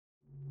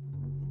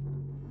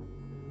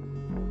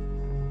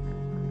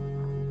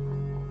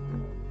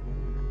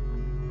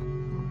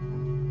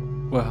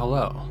Well,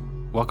 hello.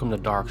 Welcome to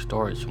Dark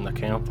Stories from the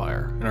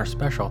Campfire in our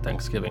special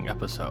Thanksgiving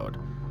episode.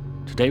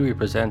 Today we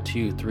present to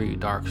you 3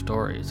 dark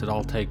stories that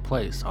all take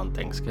place on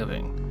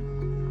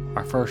Thanksgiving.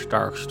 Our first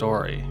dark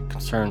story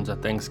concerns a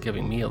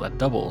Thanksgiving meal that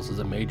doubles as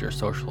a major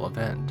social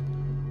event,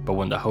 but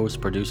when the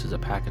host produces a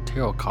pack of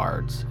tarot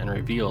cards and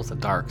reveals the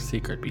dark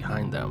secret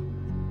behind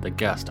them, the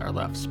guests are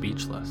left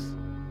speechless.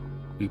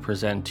 We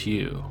present to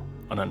you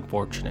an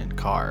unfortunate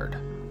card.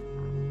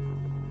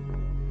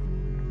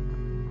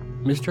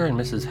 Mr. and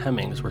Mrs.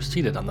 Hemmings were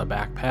seated on the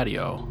back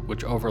patio,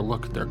 which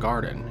overlooked their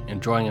garden,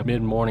 enjoying a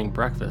mid-morning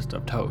breakfast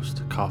of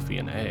toast, coffee,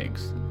 and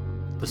eggs.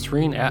 The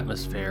serene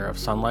atmosphere of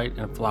sunlight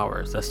and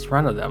flowers that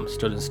surrounded them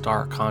stood in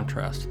stark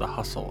contrast to the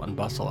hustle and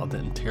bustle of the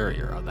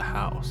interior of the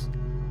house.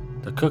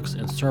 The cooks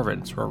and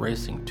servants were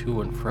racing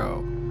to and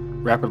fro,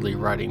 rapidly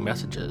writing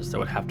messages that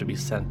would have to be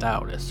sent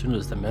out as soon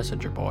as the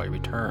messenger boy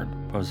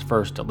returned from his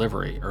first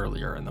delivery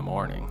earlier in the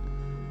morning.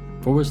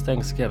 For it was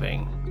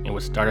Thanksgiving, and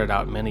what started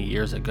out many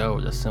years ago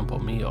as a simple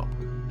meal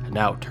had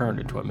now turned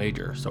into a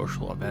major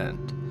social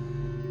event.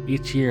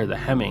 Each year, the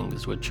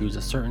Hemmings would choose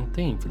a certain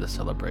theme for the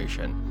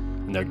celebration,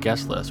 and their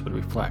guest list would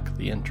reflect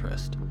the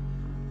interest.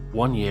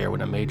 One year,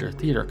 when a major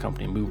theater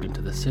company moved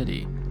into the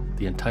city,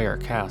 the entire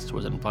cast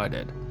was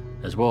invited,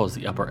 as well as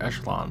the upper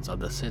echelons of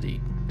the city,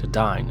 to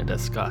dine and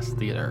discuss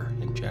theater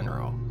in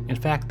general. In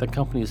fact, the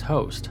company's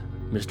host,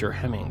 Mr.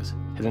 Hemmings,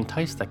 had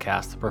enticed the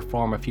cast to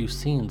perform a few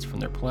scenes from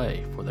their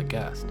play for the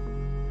guest.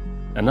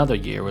 Another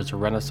year was the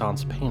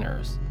Renaissance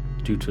painters,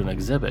 due to an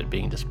exhibit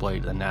being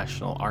displayed at the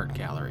National Art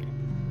Gallery.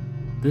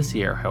 This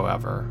year,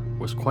 however,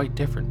 was quite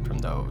different from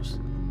those.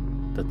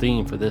 The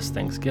theme for this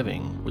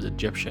Thanksgiving was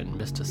Egyptian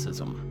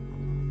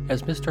mysticism.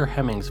 As Mr.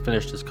 Hemmings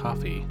finished his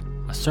coffee,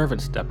 a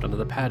servant stepped onto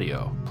the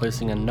patio,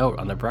 placing a note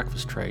on the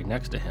breakfast tray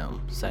next to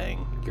him,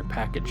 saying, "Your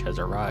package has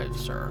arrived,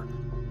 sir."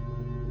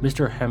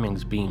 Mr.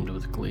 Hemmings beamed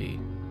with glee.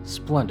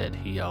 "Splendid,"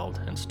 he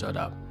yelled, and stood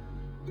up.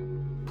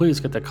 "Please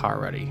get the car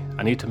ready.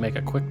 I need to make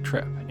a quick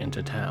trip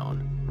into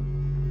town."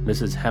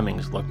 Mrs.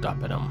 Hemmings looked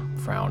up at him,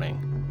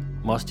 frowning.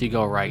 "Must you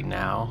go right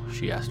now?"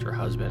 she asked her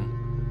husband.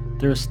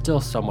 "There is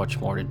still so much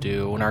more to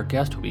do, and our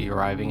guest will be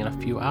arriving in a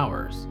few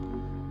hours."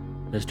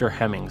 Mr.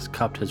 Hemmings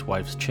cupped his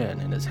wife's chin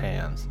in his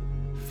hands.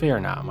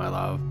 "Fear not, my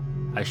love.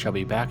 I shall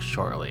be back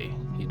shortly,"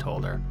 he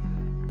told her.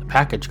 "The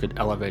package could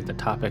elevate the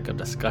topic of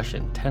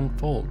discussion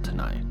tenfold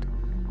tonight."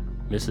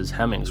 Mrs.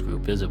 Hemmings grew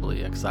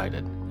visibly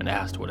excited and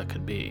asked what it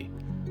could be.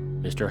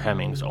 Mr.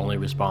 Hemmings' only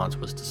response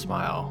was to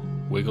smile,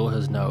 wiggle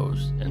his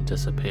nose, and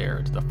disappear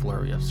into the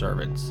flurry of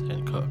servants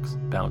and cooks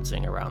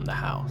bouncing around the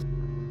house.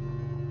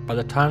 By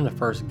the time the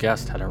first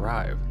guest had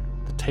arrived,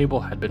 the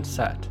table had been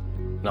set,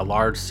 and a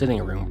large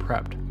sitting room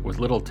prepped with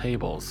little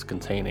tables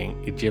containing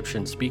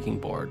Egyptian speaking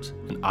boards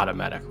and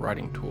automatic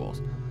writing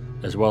tools,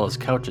 as well as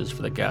couches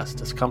for the guests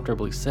to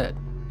comfortably sit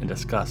and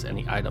discuss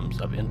any items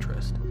of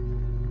interest.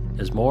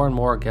 As more and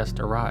more guests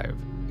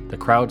arrived, the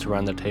crowds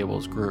around the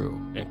tables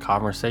grew, and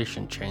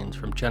conversation changed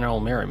from general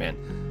merriment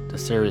to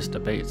serious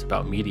debates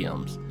about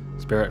mediums,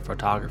 spirit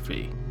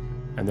photography,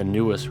 and the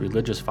newest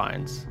religious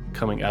finds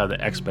coming out of the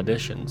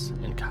expeditions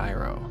in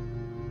Cairo.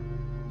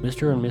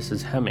 Mr. and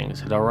Mrs. Hemmings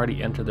had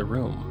already entered the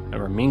room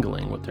and were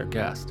mingling with their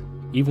guests,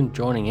 even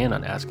joining in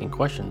on asking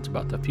questions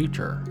about the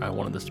future on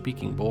one of the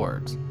speaking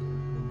boards.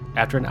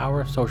 After an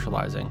hour of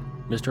socializing,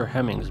 Mr.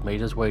 Hemmings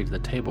made his way to the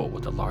table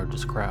with the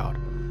largest crowd,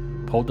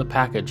 pulled the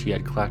package he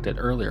had collected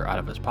earlier out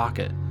of his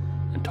pocket,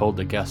 and told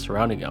the guests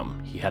surrounding him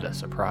he had a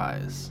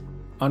surprise.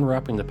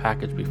 Unwrapping the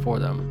package before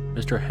them,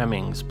 Mr.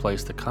 Hemmings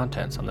placed the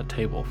contents on the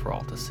table for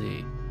all to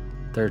see.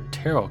 "They're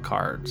tarot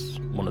cards,"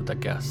 one of the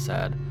guests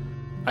said.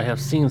 "I have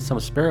seen some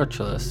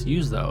spiritualists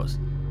use those."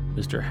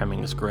 Mr.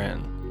 Hemmings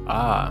grinned.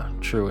 "Ah,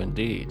 true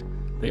indeed.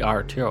 They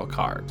are tarot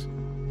cards.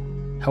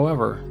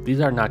 However,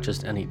 these are not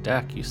just any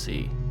deck, you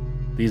see.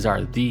 These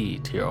are the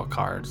tarot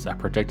cards that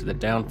predicted the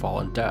downfall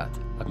and death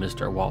of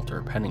Mr.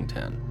 Walter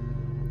Pennington."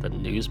 "The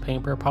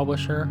newspaper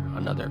publisher?"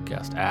 another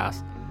guest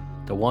asked.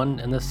 "The one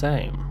and the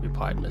same,"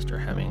 replied Mr.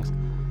 Hemmings.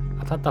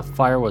 "I thought the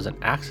fire was an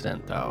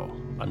accident, though,"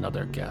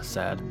 another guest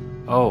said.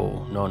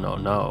 "Oh,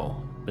 no,"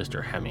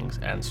 Mr. Hemmings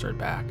answered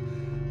back.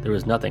 "There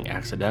was nothing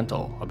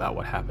accidental about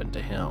what happened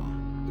to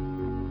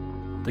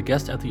him." The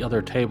guests at the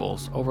other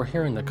tables,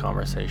 overhearing the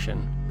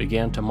conversation,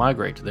 began to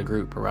migrate to the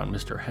group around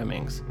Mr.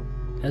 Hemmings.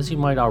 "As you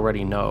might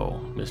already know,"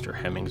 Mr.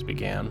 Hemmings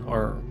began,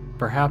 "or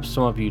perhaps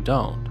some of you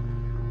don't,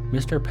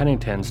 Mr.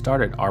 Pennington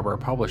started Arbor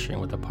Publishing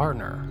with a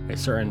partner, a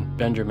certain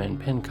Benjamin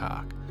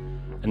Pincock.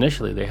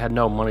 Initially, they had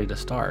no money to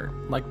start,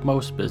 like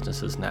most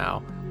businesses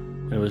now,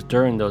 and it was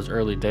during those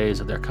early days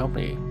of their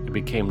company it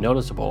became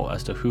noticeable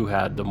as to who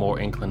had the more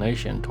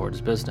inclination towards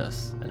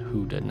business and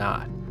who did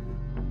not.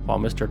 While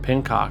Mr.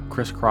 Pincock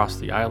crisscrossed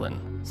the island,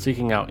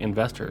 seeking out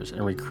investors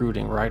and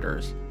recruiting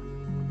writers,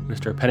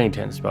 Mr.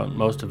 Pennington spent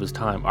most of his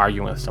time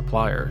arguing with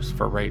suppliers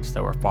for rates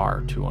that were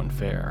far too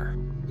unfair.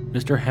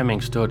 Mr.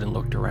 Hemmings stood and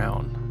looked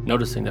around,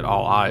 noticing that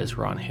all eyes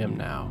were on him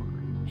now.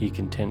 He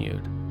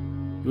continued,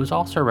 "It was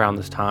also around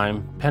this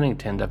time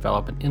Pennington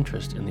developed an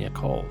interest in the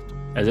occult.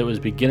 as it was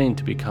beginning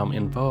to become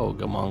in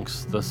vogue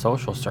amongst the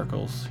social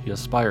circles he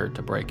aspired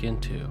to break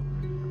into.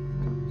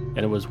 And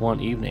it was one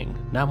evening,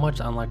 not much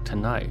unlike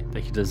tonight,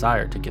 that he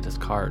desired to get his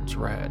cards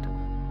read.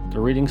 The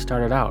reading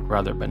started out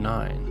rather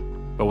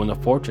benign, but when the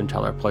fortune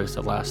teller placed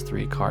the last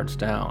 3 cards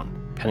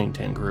down,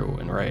 Pennington grew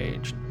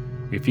enraged,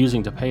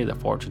 refusing to pay the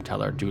fortune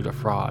teller due to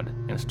fraud,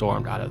 and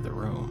stormed out of the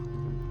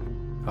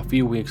room. A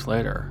few weeks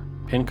later,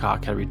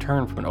 Pincock had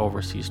returned from an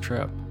overseas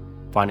trip,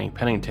 finding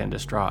Pennington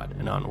distraught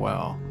and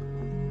unwell.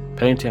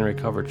 Pennington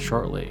recovered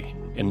shortly,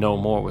 and no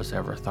more was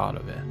ever thought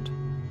of it.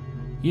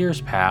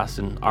 Years passed,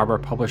 and Arbor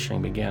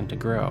Publishing began to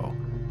grow.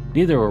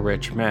 Neither were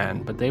rich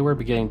men, but they were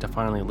beginning to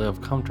finally live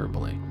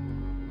comfortably.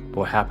 But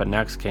what happened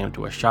next came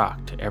to a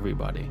shock to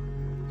everybody.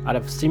 Out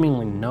of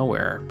seemingly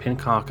nowhere,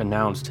 Pincock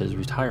announced his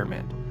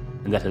retirement,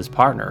 and that his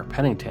partner,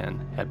 Pennington,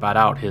 had bought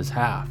out his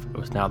half and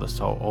was now the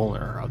sole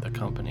owner of the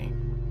company.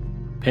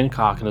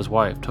 Pincock and his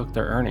wife took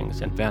their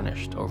earnings and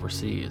vanished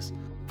overseas.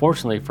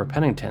 Fortunately for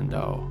Pennington,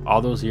 though,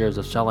 all those years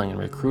of selling and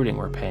recruiting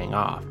were paying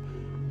off,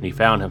 and he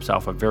found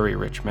himself a very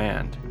rich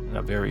man in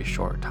a very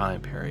short time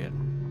period.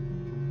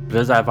 But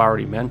as I've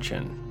already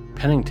mentioned,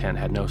 Pennington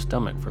had no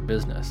stomach for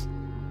business,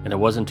 and it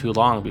wasn't too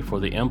long before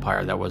the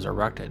empire that was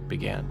erected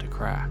began to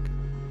crack.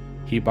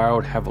 He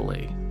borrowed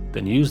heavily,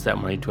 then used that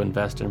money to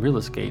invest in real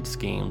estate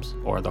schemes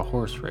or the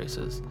horse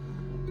races.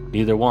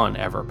 Neither one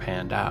ever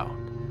panned out.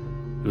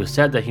 It was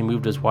said that he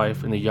moved his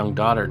wife and the young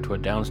daughter to a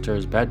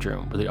downstairs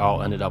bedroom where they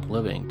all ended up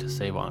living to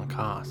save on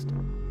cost.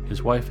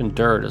 His wife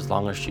endured as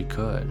long as she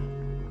could.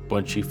 But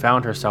when she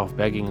found herself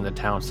begging in the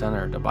town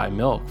center to buy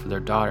milk for their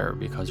daughter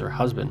because her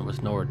husband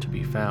was nowhere to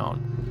be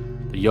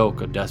found, the yoke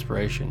of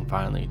desperation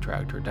finally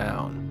dragged her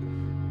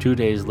down. 2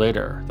 days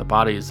later, the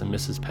bodies of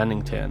Mrs.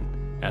 Pennington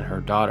and her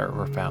daughter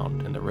were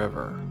found in the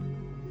river.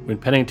 When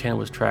Pennington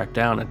was tracked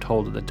down and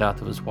told of the death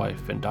of his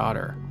wife and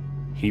daughter,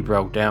 he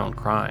broke down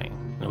crying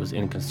and was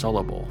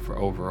inconsolable for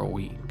over a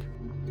week.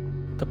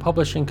 The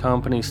publishing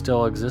company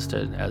still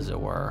existed, as it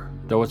were,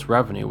 though its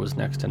revenue was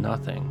next to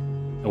nothing,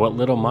 and what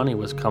little money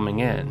was coming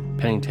in,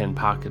 Pennington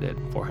pocketed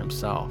for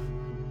himself.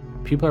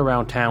 People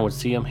around town would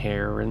see him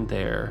here and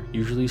there,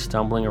 usually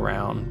stumbling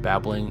around,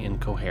 babbling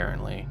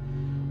incoherently.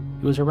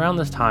 It was around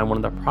this time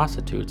one of the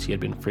prostitutes he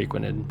had been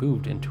frequenting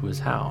moved into his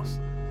house.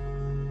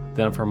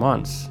 Then for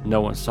months,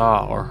 no one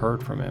saw or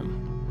heard from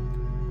him.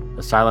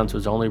 The silence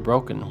was only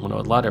broken when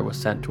a letter was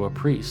sent to a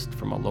priest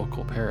from a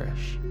local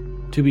parish.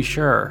 To be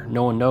sure,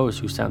 no one knows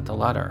who sent the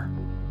letter,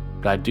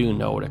 but I do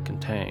know what it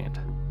contained.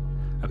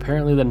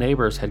 Apparently the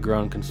neighbors had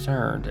grown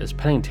concerned as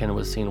Pennington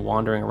was seen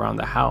wandering around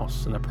the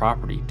house and the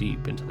property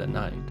deep into the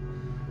night.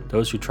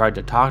 Those who tried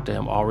to talk to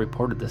him all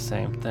reported the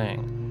same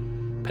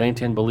thing.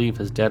 Pennington believed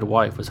his dead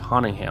wife was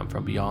haunting him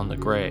from beyond the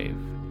grave,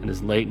 and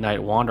his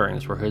late-night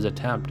wanderings were his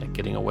attempt at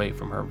getting away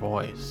from her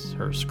voice,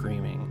 her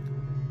screaming.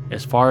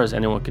 As far as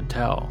anyone could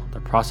tell,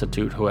 the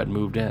prostitute who had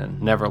moved in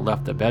never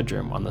left the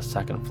bedroom on the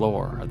 2nd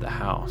floor of the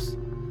house.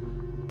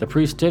 The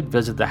priest did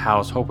visit the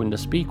house hoping to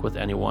speak with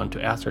anyone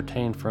to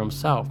ascertain for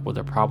himself what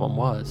the problem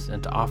was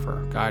and to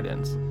offer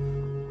guidance.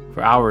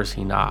 For hours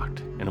he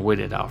knocked and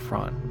waited out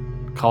front,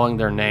 calling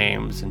their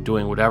names and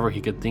doing whatever he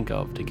could think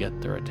of to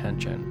get their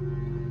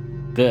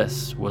attention.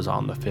 This was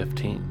on the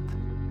 15th.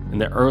 In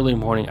the early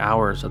morning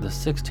hours of the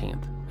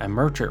 16th, a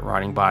merchant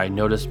riding by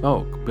noticed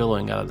smoke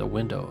billowing out of the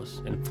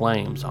windows and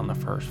flames on the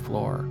 1st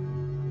floor.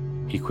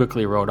 He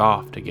quickly rode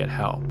off to get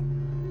help.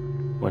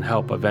 When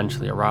help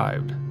eventually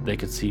arrived, they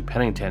could see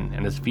Pennington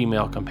and his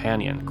female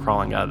companion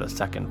crawling out of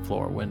the 2nd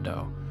floor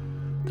window.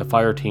 The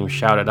fire team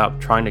shouted up,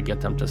 trying to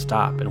get them to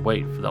stop and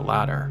wait for the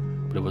ladder,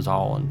 but it was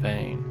all in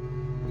vain.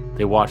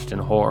 They watched in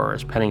horror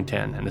as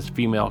Pennington and his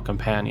female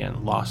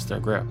companion lost their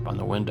grip on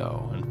the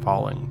window and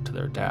falling to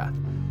their death,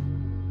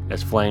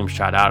 as flames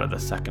shot out of the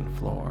 2nd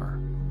floor.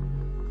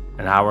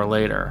 An hour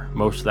later,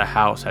 most of the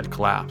house had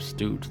collapsed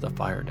due to the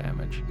fire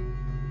damage.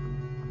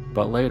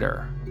 But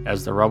later,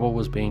 as the rubble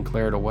was being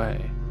cleared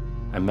away,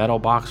 a metal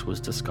box was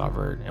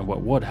discovered in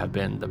what would have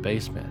been the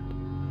basement.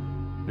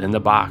 And in the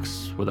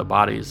box were the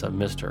bodies of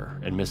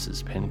Mr. and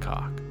Mrs.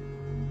 Pincock.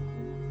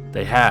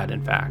 They had,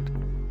 in fact,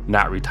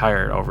 not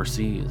retired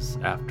overseas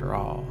after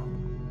all.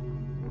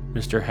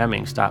 Mr.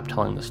 Hemming stopped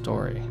telling the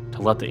story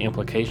to let the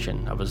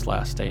implication of his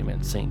last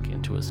statement sink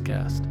into his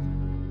guest.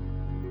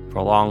 For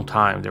a long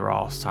time they were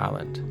all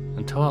silent,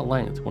 until at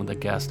length one of the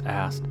guests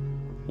asked,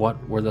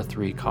 what were the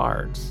 3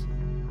 cards?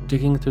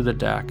 Digging through the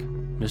deck,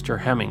 Mr.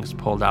 Hemmings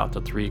pulled out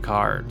the 3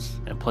 cards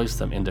and placed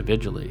them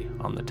individually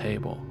on the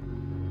table.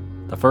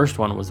 The first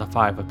one was the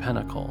 5 of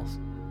Pentacles,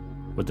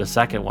 with the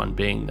second one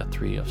being the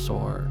 3 of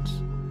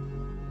Swords.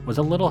 With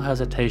a little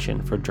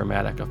hesitation for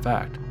dramatic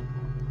effect,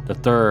 the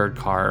third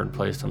card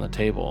placed on the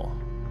table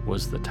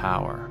was the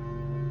Tower.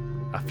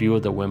 A few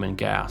of the women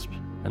gasped,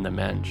 and the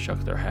men shook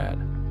their head.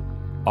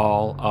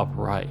 All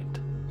upright,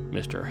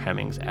 Mr.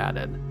 Hemmings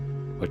added,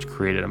 which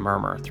created a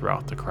murmur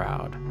throughout the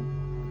crowd.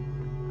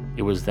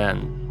 It was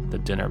then the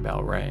dinner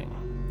bell rang.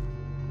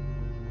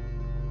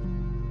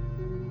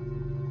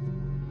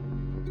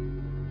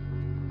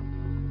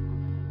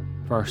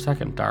 For our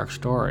second dark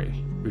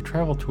story, we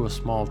travel to a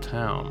small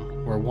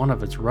town where one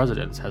of its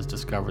residents has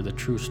discovered the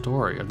true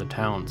story of the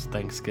town's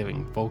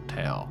Thanksgiving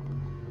folktale,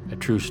 a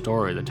true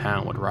story the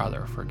town would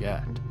rather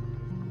forget.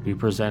 We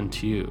present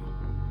to you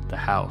The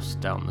House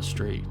Down the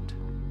Street.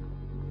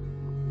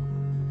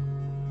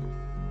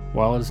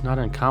 While it is not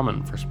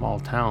uncommon for small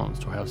towns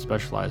to have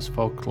specialized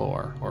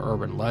folklore or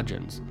urban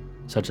legends,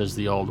 such as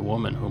the old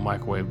woman who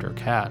microwaved her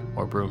cat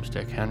or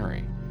Broomstick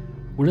Henry,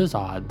 what is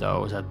odd,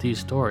 though, is that these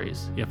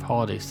stories, if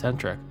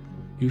holiday-centric,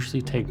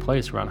 usually take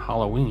place around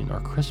Halloween or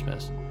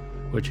Christmas,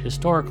 which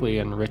historically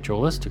and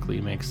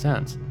ritualistically makes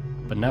sense,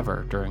 but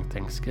never during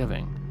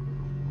Thanksgiving.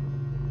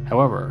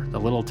 However, the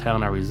little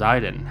town I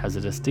reside in has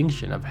a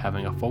distinction of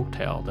having a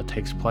folktale that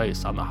takes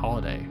place on the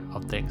holiday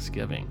of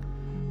Thanksgiving.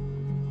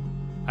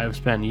 I have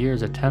spent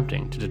years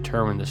attempting to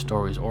determine the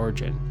story's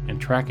origin and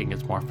tracking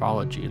its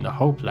morphology in the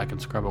hope that I can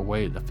scrub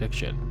away the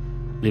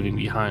fiction, leaving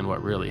behind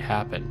what really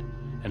happened,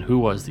 and who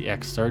was the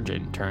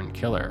ex-surgeon turned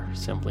killer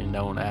simply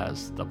known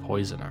as the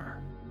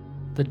Poisoner.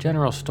 The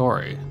general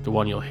story, the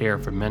one you'll hear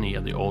from many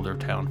of the older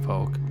town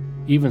folk,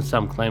 even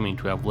some claiming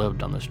to have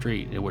lived on the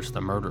street in which the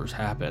murders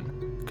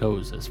happened,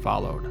 goes as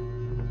followed.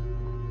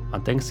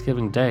 On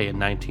Thanksgiving Day in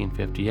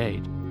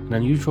 1958, an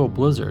unusual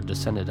blizzard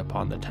descended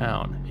upon the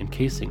town,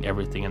 encasing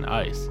everything in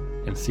ice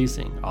and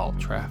ceasing all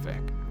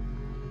traffic.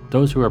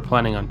 Those who were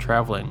planning on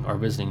traveling or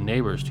visiting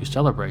neighbors to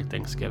celebrate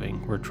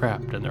Thanksgiving were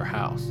trapped in their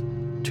house,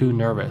 too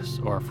nervous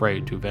or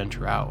afraid to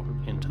venture out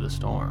into the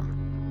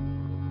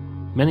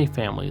storm. Many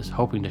families,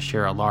 hoping to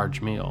share a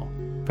large meal,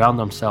 found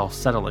themselves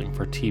settling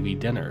for TV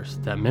dinners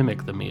that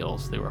mimicked the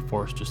meals they were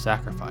forced to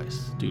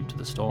sacrifice due to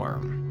the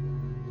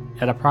storm.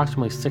 At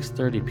approximately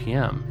 6:30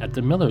 p.m. at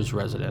the Miller's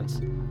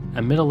residence,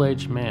 a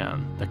middle-aged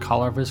man, the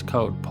collar of his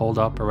coat pulled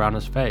up around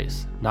his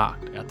face,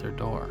 knocked at their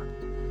door.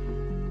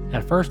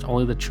 At first,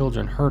 only the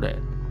children heard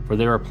it, for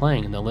they were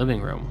playing in the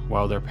living room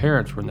while their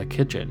parents were in the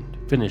kitchen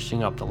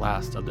finishing up the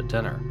last of the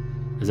dinner,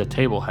 as the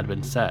table had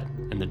been set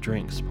and the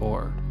drinks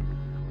poured.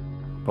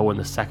 But when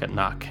the second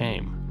knock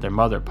came, their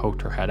mother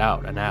poked her head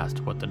out and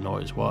asked what the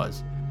noise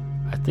was.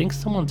 "I think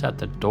someone's at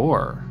the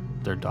door,"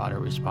 their daughter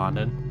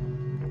responded.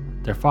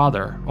 Their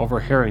father,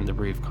 overhearing the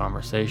brief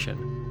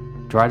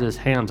conversation, dried his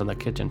hands on the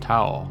kitchen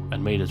towel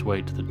and made his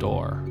way to the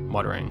door,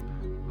 muttering,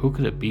 "Who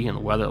could it be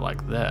in weather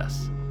like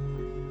this?"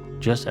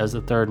 Just as the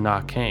third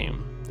knock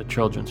came, the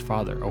children's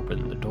father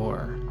opened the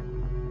door.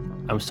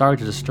 "I'm sorry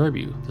to disturb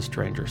you," the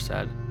stranger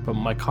said, "but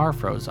my car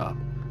froze up,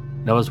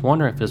 and I was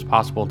wondering if it's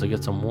possible to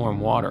get some warm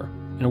water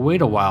and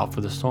wait a while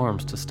for the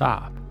storms to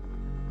stop."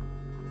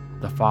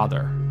 The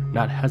father,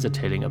 not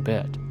hesitating a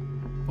bit,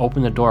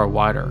 opened the door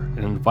wider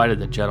and invited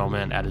the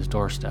gentleman at his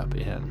doorstep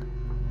in.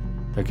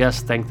 Their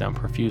guest thanked them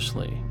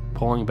profusely,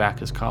 pulling back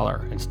his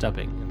collar and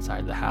stepping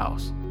inside the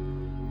house.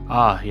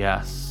 "Ah,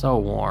 yes, so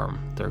warm,"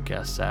 their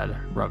guest said,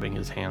 rubbing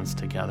his hands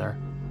together.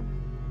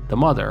 The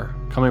mother,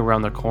 coming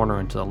around the corner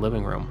into the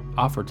living room,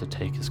 offered to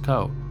take his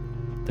coat.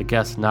 The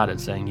guest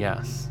nodded, saying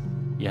yes.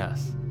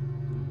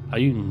 "Are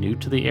you new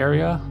to the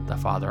area?" the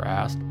father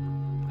asked.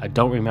 "I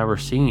don't remember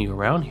seeing you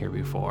around here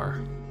before."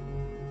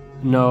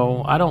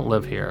 "No, I don't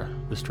live here,"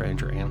 the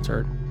stranger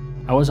answered.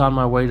 "I was on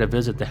my way to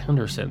visit the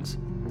Hendersons.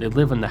 They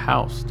live in the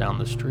house down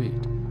the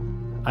street.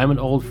 I'm an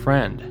old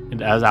friend,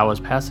 and as I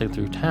was passing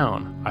through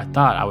town, I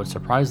thought I would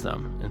surprise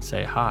them and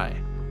say hi."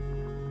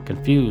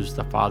 Confused,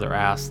 the father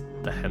asked,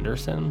 "The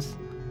Hendersons?"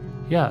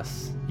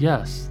 Yes,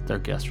 their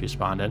guest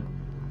responded.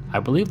 "I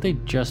believe they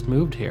just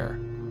moved here.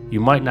 You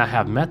might not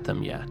have met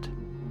them yet."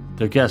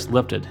 Their guest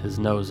lifted his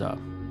nose up.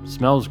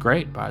 "Smells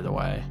great, by the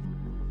way."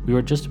 "We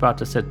were just about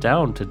to sit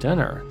down to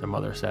dinner," the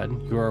mother said.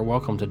 "You are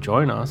welcome to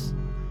join us."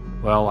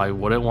 "Well, I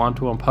wouldn't want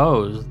to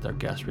impose," their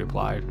guest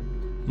replied.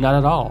 "Not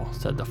at all,"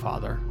 said the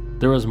father.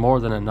 "There is more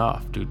than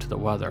enough due to the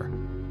weather,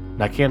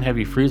 and I can't have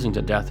you freezing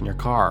to death in your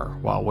car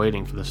while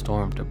waiting for the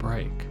storm to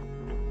break."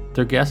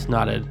 Their guest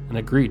nodded and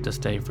agreed to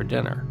stay for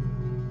dinner.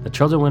 The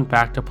children went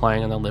back to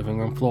playing on the living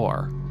room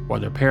floor, while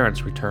their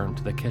parents returned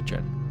to the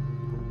kitchen.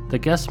 The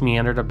guest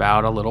meandered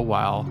about a little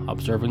while,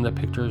 observing the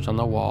pictures on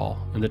the wall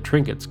and the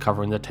trinkets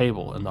covering the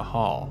table in the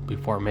hall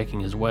before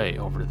making his way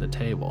over to the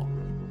table.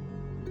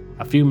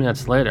 A few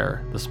minutes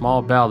later, the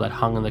small bell that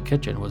hung in the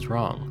kitchen was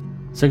rung,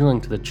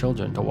 signaling to the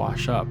children to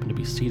wash up and to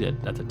be seated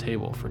at the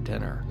table for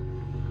dinner.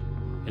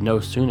 And no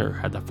sooner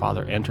had the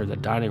father entered the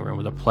dining room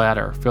with a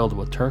platter filled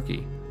with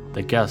turkey,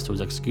 the guest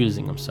was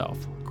excusing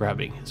himself,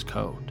 grabbing his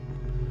coat.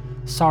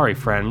 "Sorry,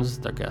 friends,"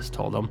 their guest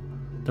told him.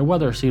 "The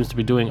weather seems to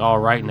be doing all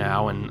right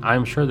now, and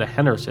I'm sure the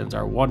Hendersons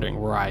are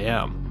wondering where I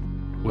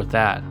am." With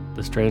that,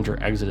 the stranger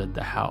exited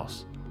the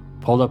house,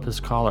 pulled up his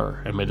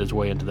collar, and made his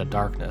way into the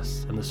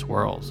darkness and the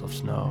swirls of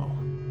snow.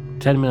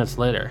 10 minutes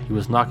later, he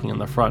was knocking on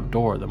the front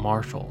door of the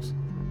Marshalls,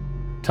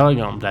 telling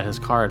them that his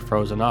car had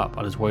frozen up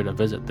on his way to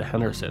visit the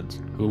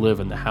Hendersons, who live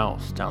in the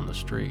house down the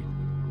street.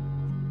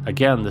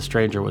 Again, the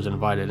stranger was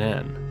invited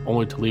in,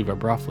 only to leave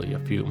abruptly a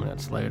few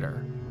minutes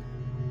later.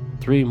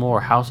 3 more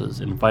houses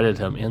invited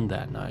him in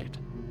that night.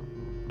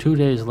 2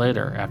 days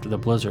later, after the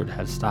blizzard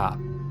had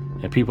stopped,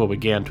 and people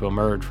began to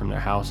emerge from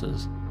their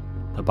houses,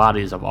 The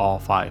bodies of all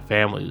 5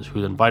 families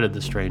who invited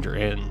the stranger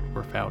in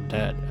were found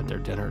dead at their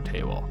dinner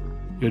table.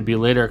 It would be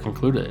later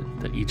concluded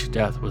that each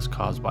death was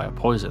caused by a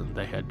poison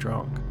they had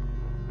drunk.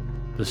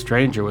 The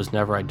stranger was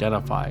never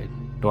identified,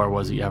 nor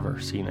was he ever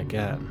seen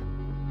again.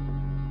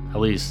 At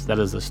least, that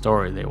is the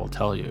story they will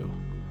tell you.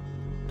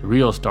 The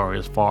real story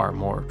is far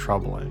more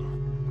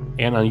troubling.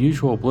 An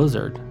unusual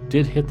blizzard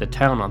did hit the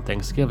town on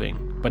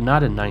Thanksgiving, but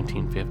not in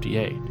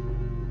 1958.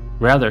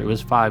 Rather, it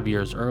was 5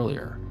 years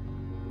earlier,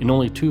 and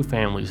only 2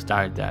 families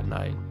died that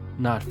night,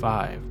 not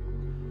 5.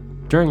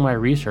 During my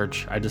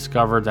research, I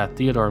discovered that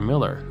Theodore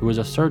Miller, who was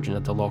a surgeon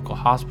at the local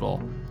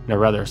hospital, and a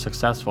rather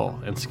successful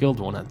and skilled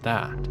one at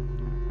that.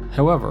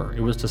 However,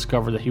 it was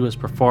discovered that he was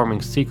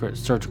performing secret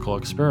surgical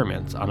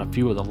experiments on a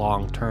few of the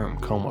long-term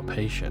coma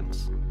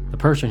patients. The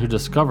person who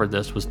discovered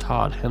this was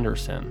Todd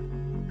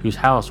Henderson, whose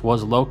house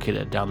was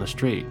located down the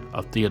street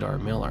of Theodore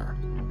Miller.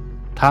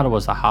 Todd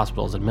was the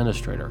hospital's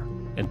administrator,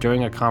 and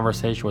during a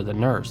conversation with a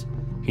nurse,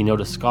 he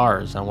noticed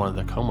scars on one of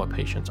the coma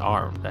patient's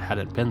arm that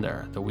hadn't been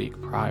there the week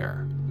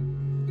prior.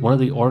 One of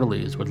the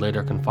orderlies would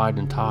later confide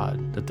in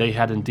Todd that they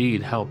had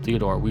indeed helped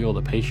Theodore wheel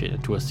the patient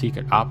into a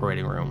secret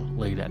operating room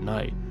late at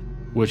night,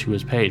 which he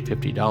was paid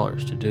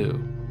 $50 to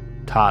do.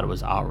 Todd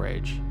was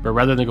outraged, but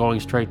rather than going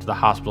straight to the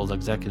hospital's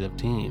executive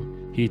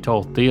team, he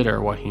told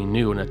Theodore what he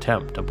knew in an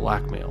attempt to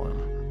blackmail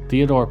him.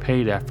 Theodore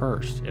paid at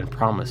first and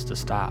promised to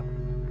stop.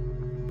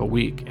 But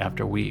week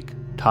after week,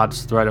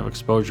 Todd's threat of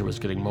exposure was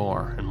getting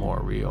more and more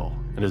real,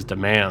 and his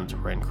demands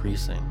were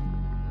increasing.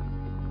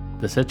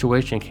 The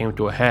situation came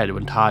to a head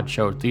when Todd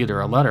showed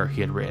Theodore a letter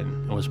he had written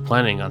and was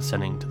planning on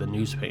sending to the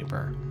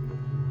newspaper.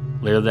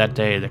 Later that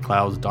day, the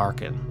clouds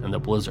darkened and the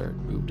blizzard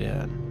moved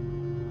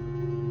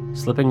in.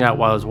 Slipping out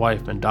while his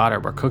wife and daughter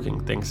were cooking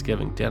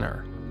Thanksgiving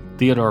dinner,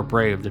 Theodore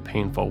braved the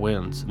painful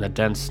winds and the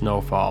dense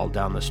snowfall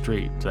down the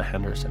street to the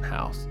Henderson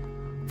house,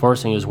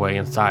 forcing his way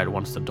inside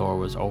once the door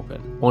was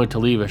open, only to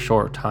leave a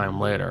short time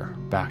later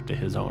back to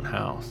his own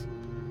house.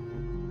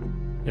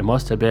 It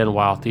must have been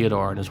while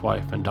Theodore and his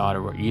wife and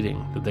daughter were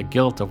eating that the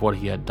guilt of what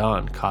he had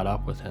done caught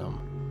up with him.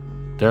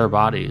 Their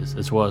bodies,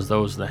 as well as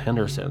those of the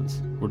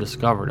Hendersons, were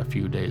discovered a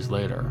few days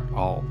later,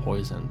 all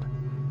poisoned.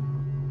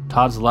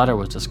 Todd's letter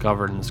was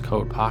discovered in his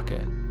coat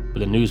pocket, but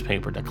the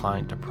newspaper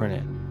declined to print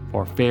it,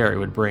 for fear it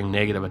would bring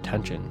negative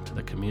attention to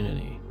the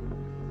community.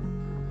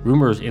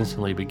 Rumors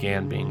instantly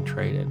began being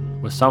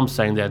traded, with some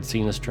saying they had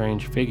seen a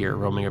strange figure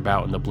roaming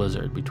about in the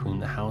blizzard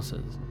between the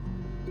houses.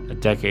 A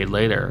decade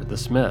later, the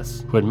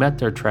Smiths, who had met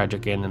their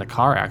tragic end in a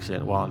car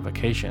accident while on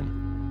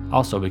vacation,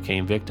 also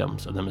became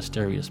victims of the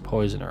mysterious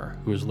poisoner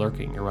who was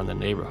lurking around the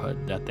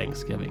neighborhood that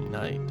Thanksgiving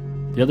night.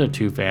 The other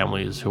 2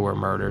 families who were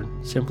murdered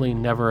simply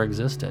never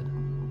existed,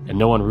 and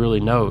no one really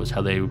knows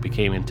how they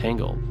became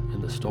entangled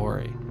in the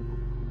story.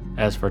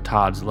 As for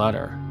Todd's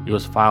letter, it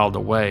was filed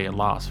away and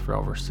lost for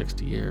over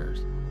 60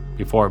 years,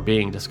 before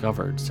being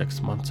discovered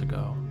 6 months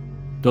ago.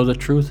 Though the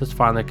truth has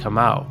finally come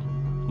out,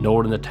 no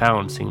one in the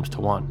town seems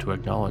to want to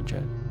acknowledge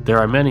it. There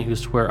are many who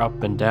swear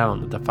up and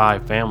down that the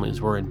 5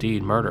 families were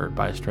indeed murdered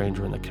by a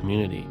stranger in the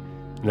community,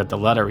 and that the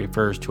letter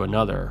refers to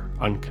another,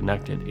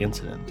 unconnected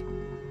incident.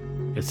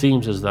 It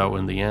seems as though,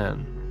 in the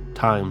end,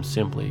 time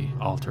simply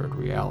altered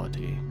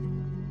reality.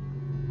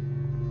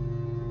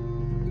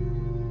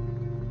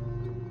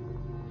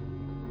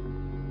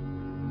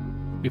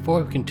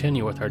 Before we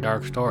continue with our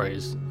dark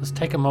stories, let's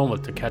take a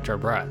moment to catch our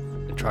breath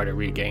and try to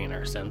regain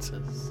our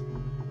senses.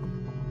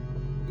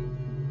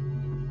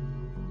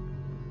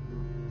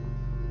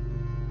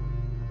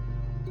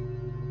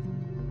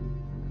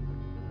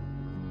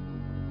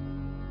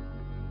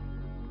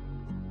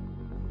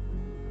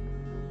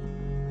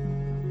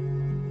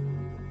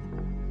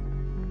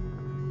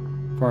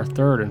 For our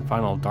third and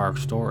final dark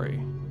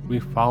story,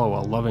 we follow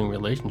a loving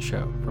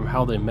relationship from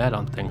how they met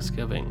on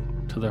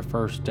Thanksgiving to their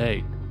first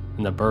date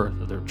and the birth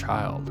of their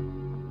child.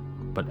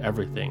 But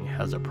everything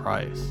has a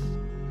price.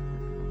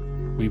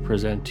 We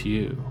present to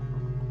you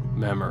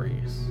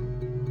Memories.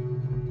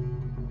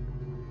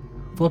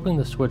 Flipping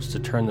the switch to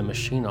turn the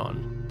machine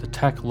on, the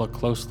tech looked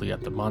closely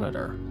at the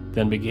monitor,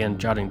 then began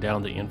jotting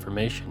down the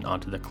information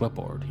onto the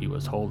clipboard he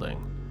was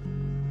holding.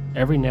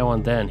 Every now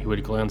and then he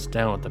would glance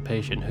down at the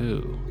patient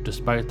who,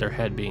 despite their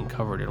head being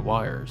covered in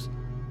wires,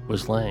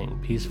 was laying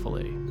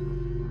peacefully.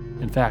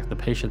 In fact, the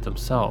patient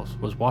themselves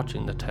was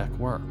watching the tech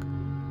work.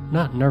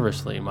 Not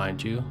nervously,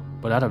 mind you,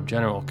 but out of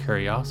general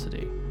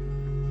curiosity.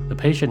 The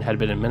patient had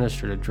been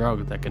administered a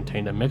drug that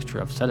contained a mixture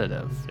of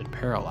sedative and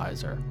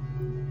paralyzer.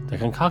 The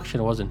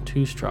concoction wasn't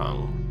too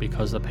strong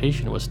because the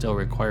patient was still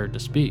required to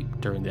speak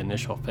during the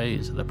initial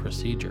phase of the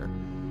procedure,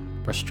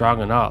 but strong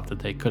enough that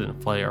they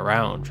couldn't flay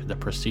around should the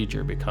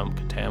procedure become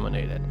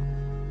contaminated.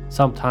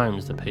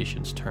 Sometimes the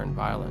patients turned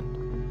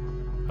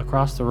violent.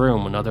 Across the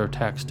room, another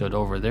tech stood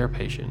over their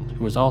patient,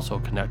 who was also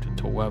connected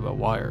to a web of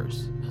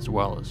wires, as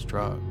well as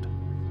drugged.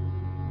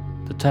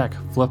 The tech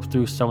flipped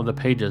through some of the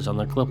pages on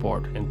the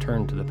clipboard and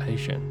turned to the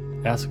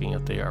patient, asking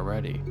if they are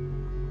ready.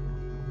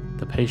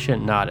 The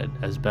patient nodded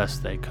as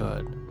best they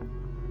could.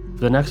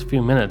 For the next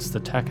few minutes, the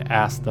tech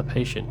asked the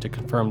patient to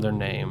confirm their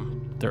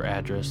name, their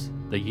address,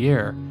 the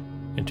year,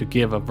 and to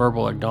give a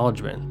verbal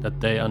acknowledgement that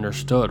they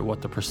understood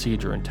what the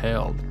procedure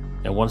entailed,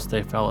 and once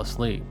they fell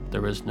asleep,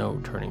 there was no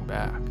turning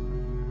back.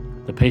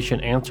 The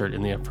patient answered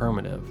in the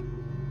affirmative.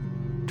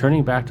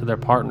 Turning back to their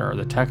partner,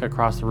 the tech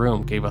across the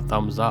room gave a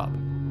thumbs up.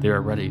 They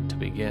were ready to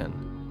begin.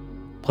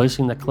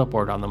 Placing the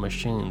clipboard on the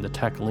machine, the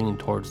tech leaned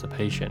towards the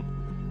patient,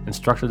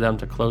 instructed them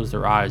to close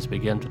their eyes and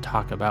begin to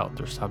talk about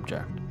their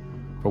subject.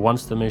 For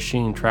once the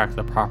machine tracked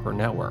the proper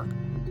network,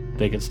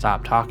 they could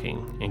stop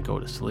talking and go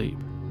to sleep.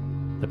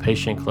 The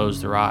patient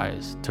closed their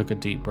eyes, took a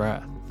deep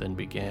breath, then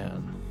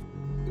began.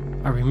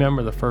 I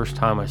remember the first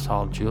time I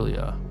saw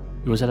Julia.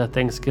 It was at a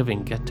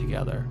Thanksgiving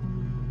get-together.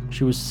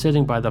 She was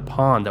sitting by the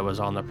pond that was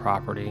on the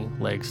property,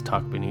 legs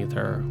tucked beneath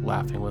her,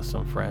 laughing with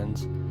some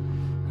friends.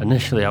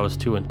 Initially, I was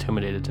too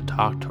intimidated to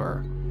talk to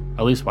her,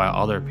 at least while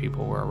other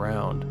people were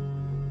around.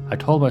 I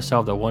told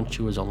myself that once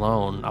she was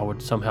alone, I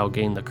would somehow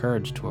gain the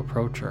courage to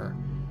approach her.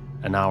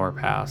 An hour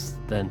passed,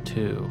 then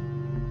 2.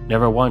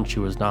 Never once she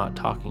was not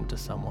talking to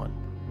someone.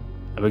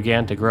 I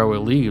began to grow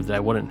relieved that I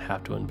wouldn't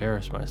have to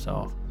embarrass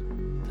myself.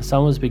 The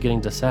sun was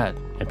beginning to set,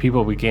 and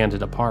people began to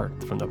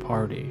depart from the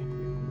party.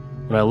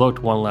 When I looked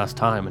one last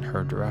time in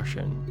her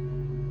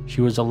direction, she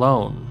was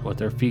alone with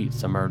her feet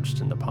submerged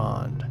in the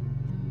pond.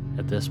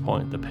 At this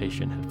point, the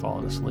patient had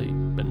fallen asleep,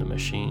 and the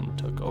machine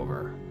took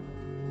over.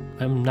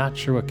 I'm not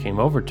sure what came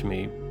over to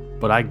me,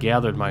 but I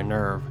gathered my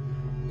nerve,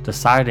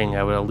 deciding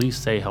I would at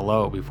least say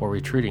hello before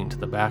retreating to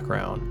the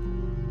background.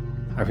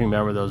 I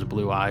remember those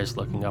blue eyes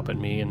looking up at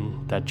me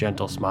and that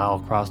gentle smile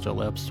across her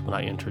lips when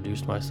I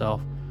introduced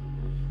myself.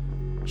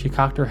 She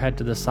cocked her head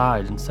to the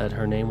side and said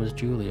her name was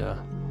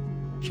Julia.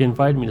 She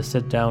invited me to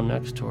sit down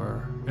next to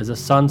her. As the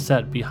sun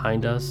set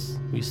behind us,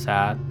 we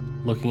sat,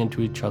 looking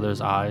into each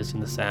other's eyes in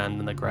the sand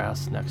and the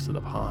grass next to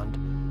the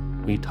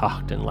pond. We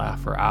talked and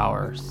laughed for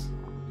hours.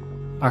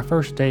 Our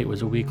first date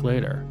was a week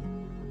later.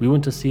 We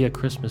went to see a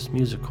Christmas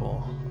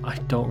musical. I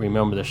don't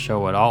remember the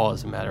show at all,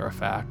 as a matter of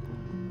fact.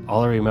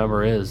 All I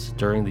remember is,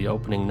 during the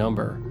opening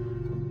number,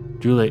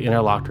 Julia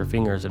interlocked her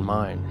fingers in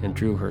mine and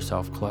drew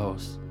herself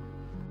close.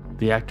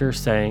 The actors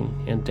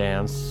sang and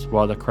danced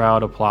while the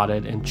crowd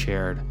applauded and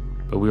cheered,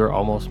 but we were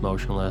almost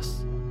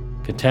motionless,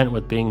 content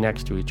with being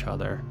next to each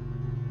other.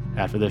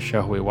 After the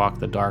show, we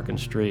walked the darkened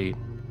street,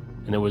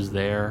 and it was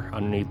there,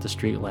 underneath the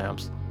street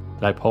lamps,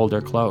 that I pulled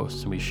her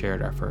close and we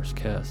shared our first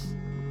kiss.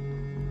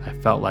 I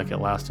felt like it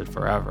lasted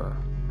forever,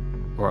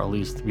 or at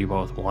least we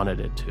both wanted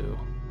it to.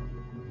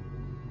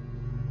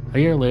 A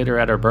year later,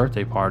 at her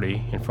birthday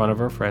party, in front of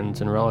her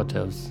friends and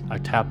relatives, I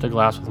tapped the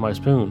glass with my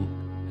spoon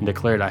and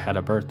declared I had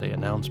a birthday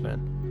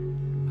announcement.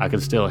 I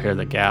could still hear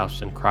the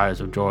gasps and cries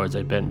of joy as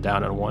I bent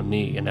down on one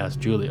knee and asked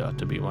Julia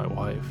to be my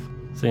wife,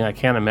 saying I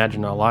can't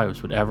imagine our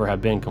lives would ever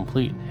have been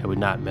complete had we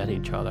not met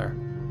each other.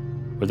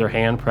 With her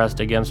hand pressed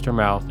against her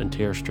mouth and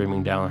tears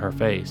streaming down her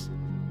face,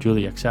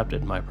 Julia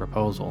accepted my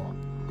proposal.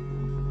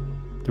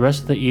 The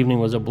rest of the evening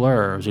was a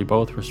blur as we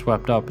both were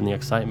swept up in the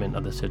excitement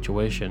of the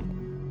situation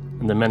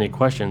and the many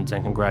questions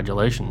and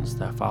congratulations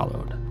that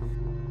followed.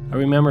 I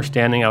remember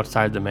standing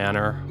outside the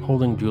manor,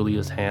 holding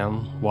Julia's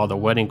hand, while the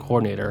wedding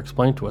coordinator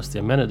explained to us the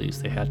amenities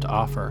they had to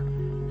offer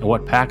and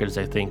what package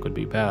they think would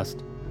be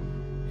best.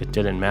 It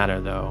didn't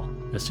matter, though.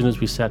 As soon as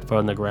we set foot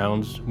on the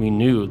grounds, we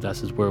knew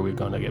this is where we were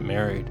going to get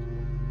married.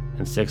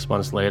 And 6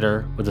 months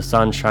later, with the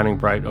sun shining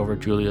bright over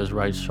Julia's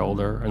right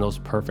shoulder and those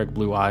perfect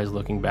blue eyes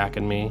looking back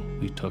at me,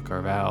 we took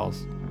our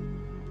vows.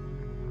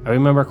 I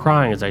remember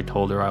crying as I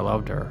told her I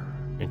loved her,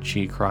 and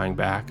she crying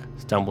back,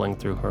 stumbling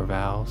through her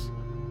vows.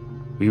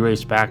 We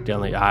raced back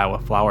down the aisle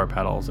with flower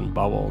petals and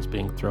bubbles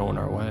being thrown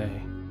our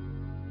way.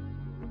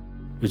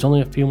 It was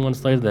only a few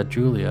months later that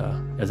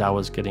Julia, as I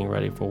was getting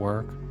ready for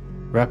work,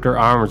 wrapped her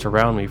arms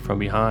around me from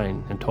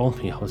behind and told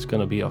me I was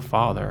going to be a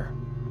father.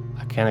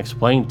 I can't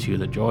explain to you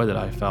the joy that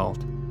I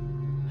felt.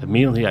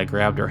 Immediately I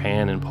grabbed her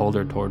hand and pulled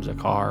her towards the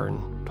car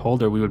and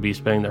told her we would be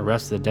spending the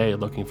rest of the day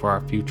looking for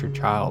our future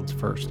child's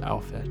first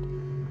outfit.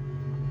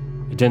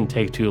 It didn't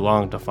take too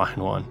long to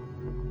find one.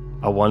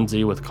 A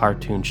onesie with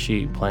cartoon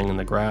sheep playing in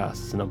the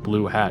grass and a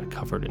blue hat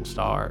covered in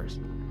stars.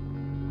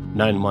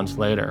 9 months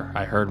later,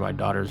 I heard my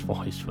daughter's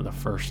voice for the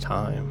first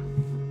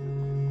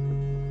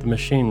time. The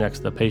machine next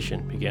to the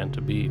patient began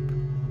to beep.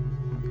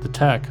 The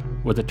tech,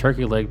 with a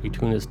turkey leg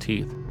between his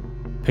teeth,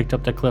 picked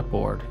up the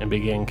clipboard and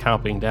began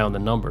counting down the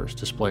numbers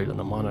displayed on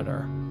the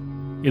monitor.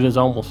 "It is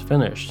almost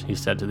finished," he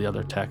said to the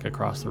other tech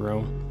across the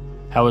room.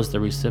 "How is the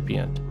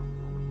recipient?"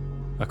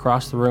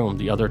 Across the room,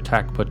 the other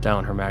tech put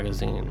down her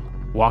magazine,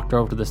 walked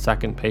over to the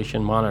second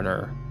patient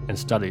monitor, and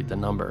studied the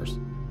numbers.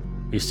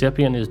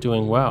 "Recipient is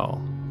doing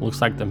well.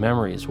 Looks like the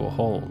memories will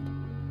hold."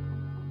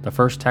 The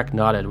first tech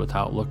nodded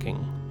without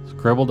looking,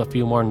 scribbled a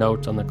few more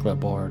notes on the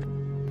clipboard,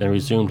 then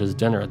resumed his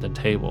dinner at the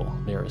table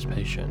near his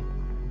patient.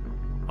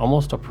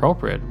 "Almost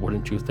appropriate,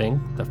 wouldn't you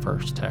think?" the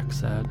first tech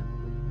said.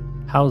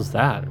 "How's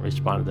that?"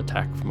 responded the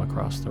tech from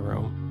across the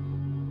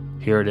room.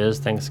 "Here it is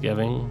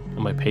Thanksgiving,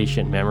 and my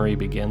patient memory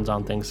begins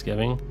on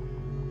Thanksgiving.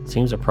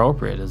 Seems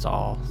appropriate is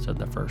all," said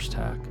the first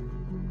tech.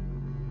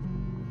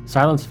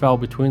 Silence fell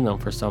between them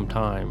for some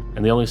time,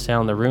 and the only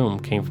sound in the room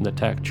came from the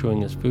tech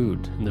chewing his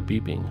food and the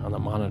beeping on the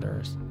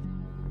monitors.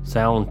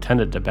 Sound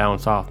tended to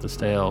bounce off the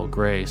stale,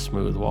 gray,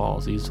 smooth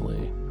walls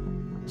easily,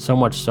 so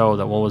much so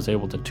that one was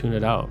able to tune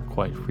it out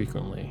quite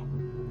frequently.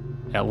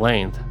 At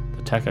length,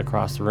 the tech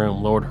across the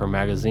room lowered her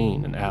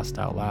magazine and asked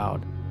out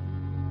loud,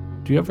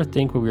 "Do you ever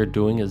think what we are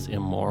doing is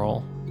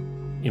immoral?"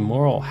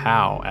 "Immoral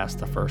how?" asked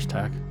the first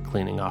tech,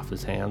 cleaning off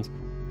his hands.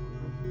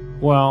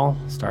 "Well,"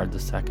 started the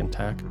second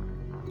tech,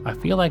 "I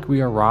feel like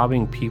we are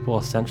robbing people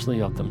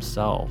essentially of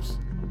themselves."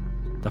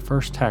 The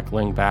first tech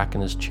leaned back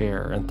in his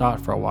chair and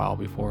thought for a while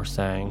before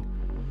saying,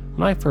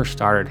 "When I first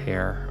started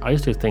here, I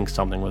used to think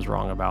something was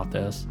wrong about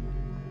this.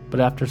 But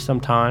after some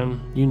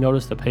time, you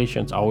notice the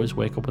patients always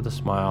wake up with a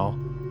smile,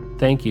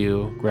 thank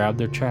you, grab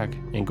their check,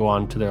 and go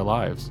on to their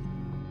lives.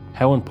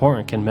 How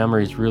important can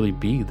memories really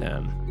be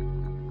then?"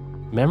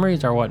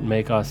 "Memories are what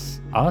make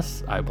us,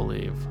 I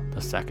believe,"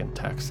 the second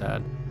tech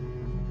said.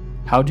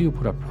 "How do you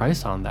put a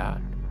price on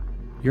that?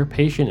 Your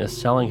patient is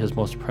selling his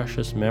most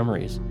precious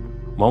memories,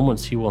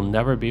 moments he will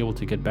never be able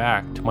to get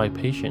back, to my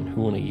patient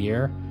who in a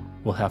year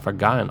will have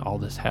forgotten all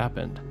this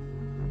happened."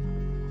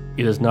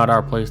 "It is not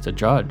our place to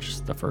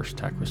judge," the first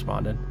tech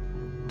responded.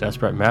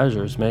 "Desperate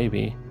measures,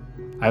 maybe.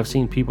 I've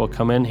seen people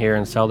come in here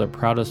and sell their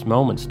proudest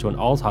moments to an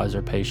Alzheimer's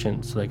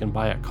patient so they can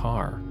buy a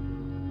car.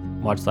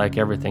 Much like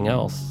everything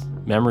else,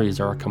 memories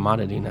are a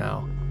commodity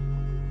now.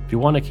 If you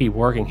want to keep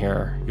working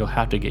here, you'll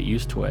have to get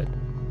used to it,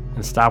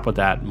 and stop with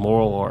that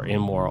moral or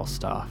immoral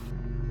stuff."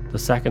 The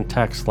second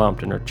tech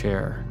slumped in her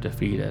chair,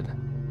 defeated.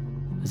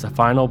 As a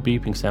final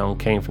beeping sound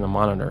came from the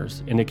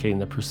monitors, indicating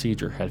the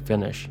procedure had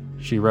finished,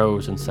 she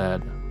rose and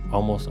said,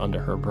 almost under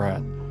her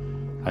breath,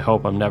 "I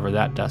hope I'm never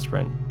that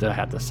desperate that I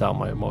have to sell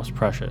my most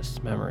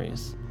precious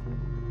memories."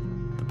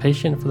 The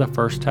patient for the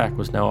first tech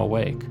was now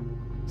awake,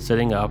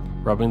 sitting up,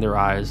 rubbing their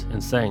eyes,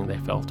 and saying they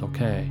felt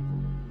okay.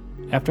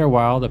 After a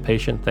while, the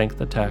patient thanked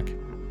the tech,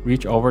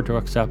 reached over to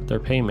accept their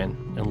payment,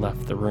 and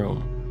left the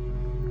room.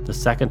 The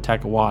second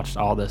tech watched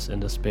all this in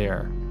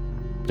despair,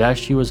 but as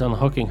she was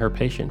unhooking her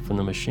patient from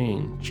the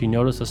machine, she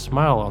noticed a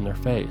smile on their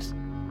face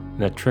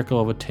and a trickle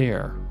of a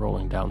tear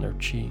rolling down their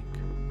cheek.